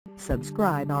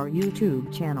Subscribe our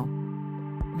YouTube channel.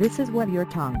 This is what your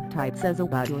tongue type says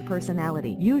about your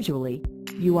personality. Usually,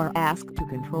 you are asked to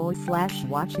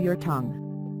control/watch your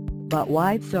tongue. But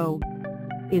why so?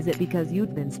 Is it because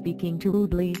you've been speaking too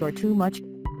rudely or too much?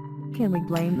 Can we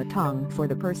blame the tongue for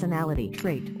the personality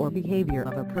trait or behavior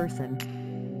of a person?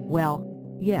 Well,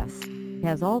 yes,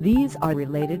 as all these are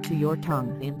related to your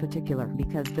tongue in particular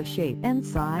because the shape and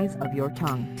size of your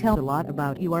tongue tell a lot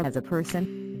about you as a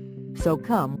person. So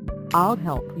come, I'll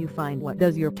help you find what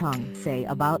does your tongue say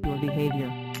about your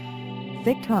behavior.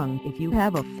 Thick tongue. If you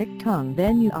have a thick tongue,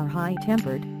 then you are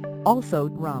high-tempered, also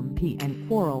grumpy and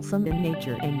quarrelsome in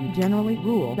nature, and you generally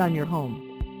rule on your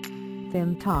home.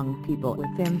 Thin tongue. People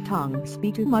with thin tongue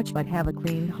speak too much but have a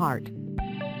clean heart.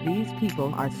 These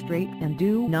people are straight and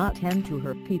do not tend to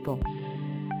hurt people.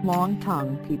 Long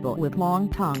tongue. People with long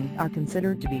tongue are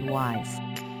considered to be wise.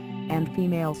 And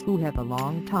females who have a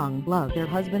long tongue love their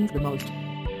husbands the most.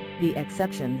 The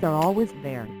exceptions are always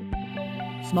there.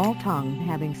 Small tongue.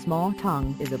 Having small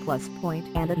tongue is a plus point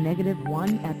and a negative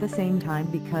one at the same time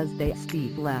because they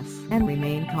speak less and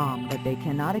remain calm, but they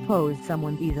cannot oppose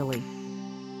someone easily.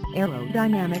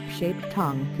 Aerodynamic shaped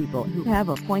tongue. People who have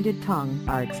a pointed tongue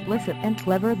are explicit and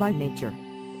clever by nature.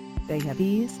 They have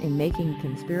ease in making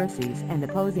conspiracies and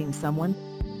opposing someone.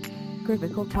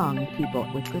 Critical tongue. People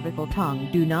with critical tongue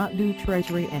do not do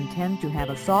treachery and tend to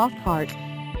have a soft heart.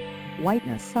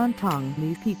 Whiteness on tongue.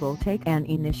 These people take an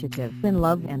initiative in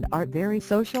love and are very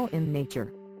social in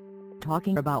nature.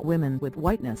 Talking about women with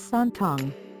whiteness on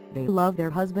tongue, they love their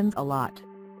husbands a lot.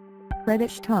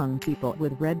 Reddish tongue. People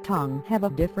with red tongue have a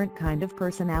different kind of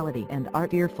personality and are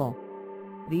fearful.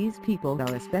 These people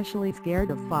are especially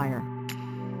scared of fire.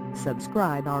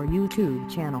 Subscribe our YouTube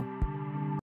channel.